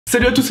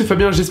Salut à tous, c'est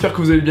Fabien, j'espère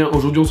que vous allez bien.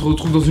 Aujourd'hui on se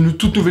retrouve dans une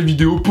toute nouvelle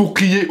vidéo pour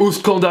crier au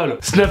scandale.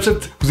 Snapchat,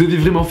 vous avez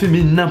vraiment fait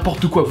mais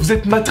n'importe quoi, vous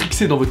êtes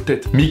matrixé dans votre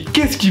tête. Mais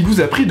qu'est-ce qui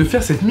vous a pris de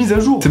faire cette mise à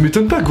jour? Ça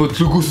m'étonne pas que votre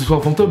logo ce soit un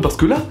fantôme parce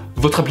que là,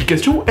 votre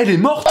application, elle est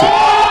morte.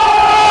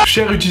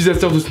 Chers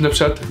utilisateurs de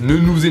Snapchat, ne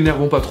nous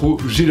énervons pas trop,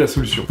 j'ai la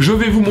solution. Je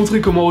vais vous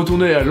montrer comment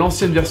retourner à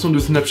l'ancienne version de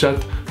Snapchat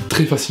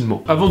très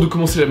facilement. Avant de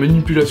commencer la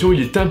manipulation,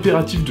 il est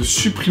impératif de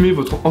supprimer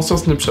votre ancien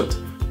Snapchat.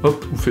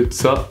 Hop, vous faites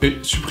ça et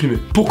supprimez.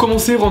 Pour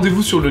commencer,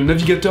 rendez-vous sur le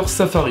navigateur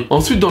Safari.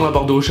 Ensuite, dans la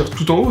barre de recherche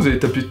tout en haut, vous allez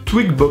taper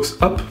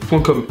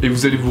twigboxapp.com et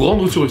vous allez vous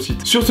rendre sur le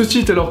site. Sur ce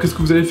site, alors qu'est-ce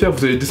que vous allez faire?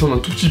 Vous allez descendre un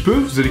tout petit peu,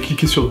 vous allez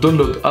cliquer sur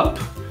Download App.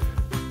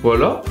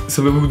 Voilà,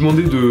 ça va vous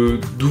demander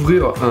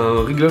d'ouvrir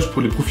un réglage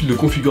pour les profils de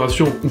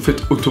configuration, vous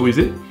faites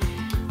autoriser.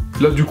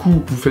 Là du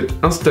coup, vous faites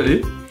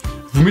installer.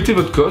 Vous mettez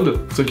votre code,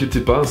 ne vous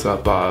inquiétez pas, ça va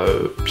pas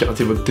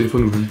pirater votre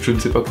téléphone ou je ne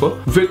sais pas quoi.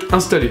 Vous faites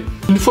installer.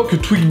 Une fois que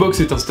Twigbox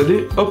est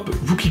installé, hop,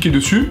 vous cliquez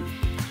dessus.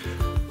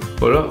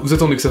 Voilà, vous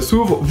attendez que ça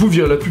s'ouvre, vous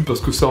virez la pub parce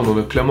que ça on en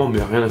a clairement mais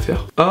rien à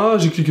faire. Ah,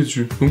 j'ai cliqué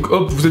dessus. Donc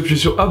hop, vous appuyez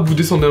sur App, vous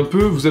descendez un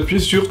peu, vous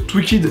appuyez sur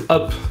Tweaked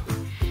App.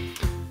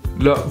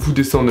 Là, vous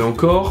descendez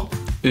encore.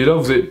 Et là,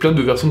 vous avez plein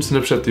de versions de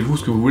Snapchat. Et vous,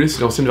 ce que vous voulez, c'est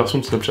l'ancienne version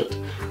de Snapchat.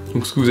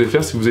 Donc ce que vous allez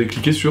faire, c'est que vous allez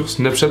cliquer sur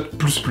Snapchat++.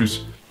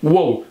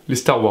 Wow, les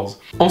Star Wars.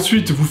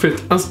 Ensuite, vous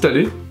faites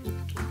installer.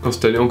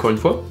 Installer encore une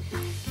fois.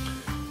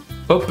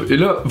 Hop, et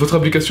là, votre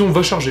application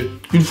va charger.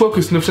 Une fois que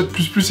Snapchat++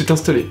 est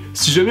installé,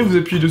 si jamais vous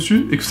appuyez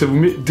dessus et que ça vous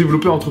met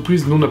développeur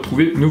entreprise non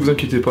approuvé, ne vous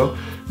inquiétez pas.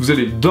 Vous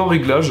allez dans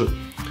Réglages,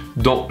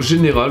 dans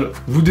Général,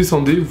 vous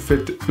descendez, vous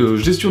faites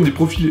Gestion des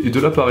profils et de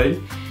l'appareil.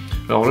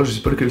 Alors là, je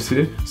sais pas lequel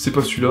c'est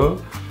pas celui-là.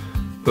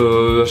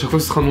 À chaque fois,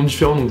 ce sera un nom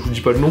différent, donc je vous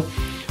dis pas le nom.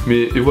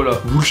 Mais et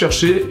voilà, vous le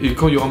cherchez et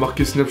quand il y aura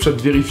marqué Snapchat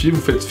vérifié,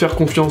 vous faites faire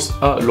confiance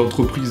à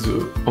l'entreprise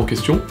en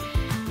question.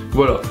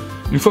 Voilà.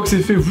 Une fois que c'est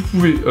fait, vous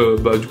pouvez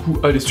du coup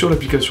aller sur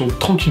l'application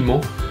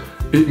tranquillement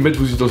et mettre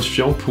vos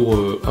identifiants pour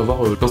avoir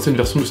l'ancienne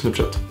version de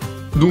Snapchat.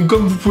 Donc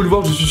comme vous pouvez le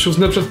voir, je suis sur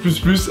Snapchat++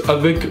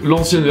 avec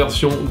l'ancienne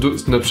version de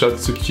Snapchat,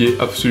 ce qui est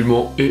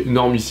absolument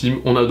énormissime.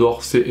 On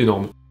adore, c'est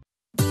énorme.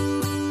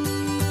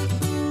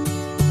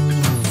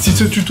 Si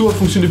ce tuto a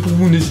fonctionné pour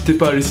vous, n'hésitez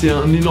pas à laisser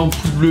un énorme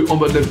pouce bleu en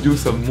bas de la vidéo,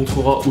 ça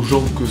montrera aux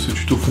gens que ce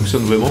tuto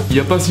fonctionne vraiment. Il n'y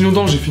a pas si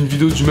longtemps, j'ai fait une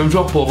vidéo du même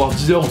genre pour avoir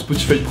 10 heures en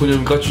Spotify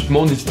Premium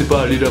gratuitement, n'hésitez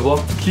pas à aller la voir,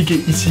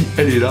 cliquez ici,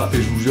 elle est là, et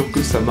je vous jure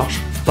que ça marche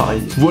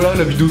pareil. Voilà,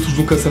 la vidéo touche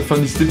donc à sa fin,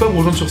 n'hésitez pas à me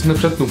rejoindre sur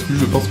Snapchat non plus,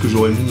 je pense que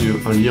j'aurais mis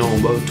un lien en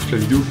bas de toute la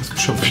vidéo, parce que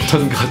je suis un putain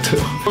de gratteur.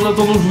 En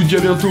attendant, je vous dis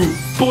à bientôt,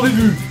 pour des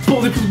vues,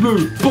 pour des pouces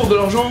bleus, pour de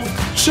l'argent,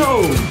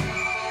 ciao!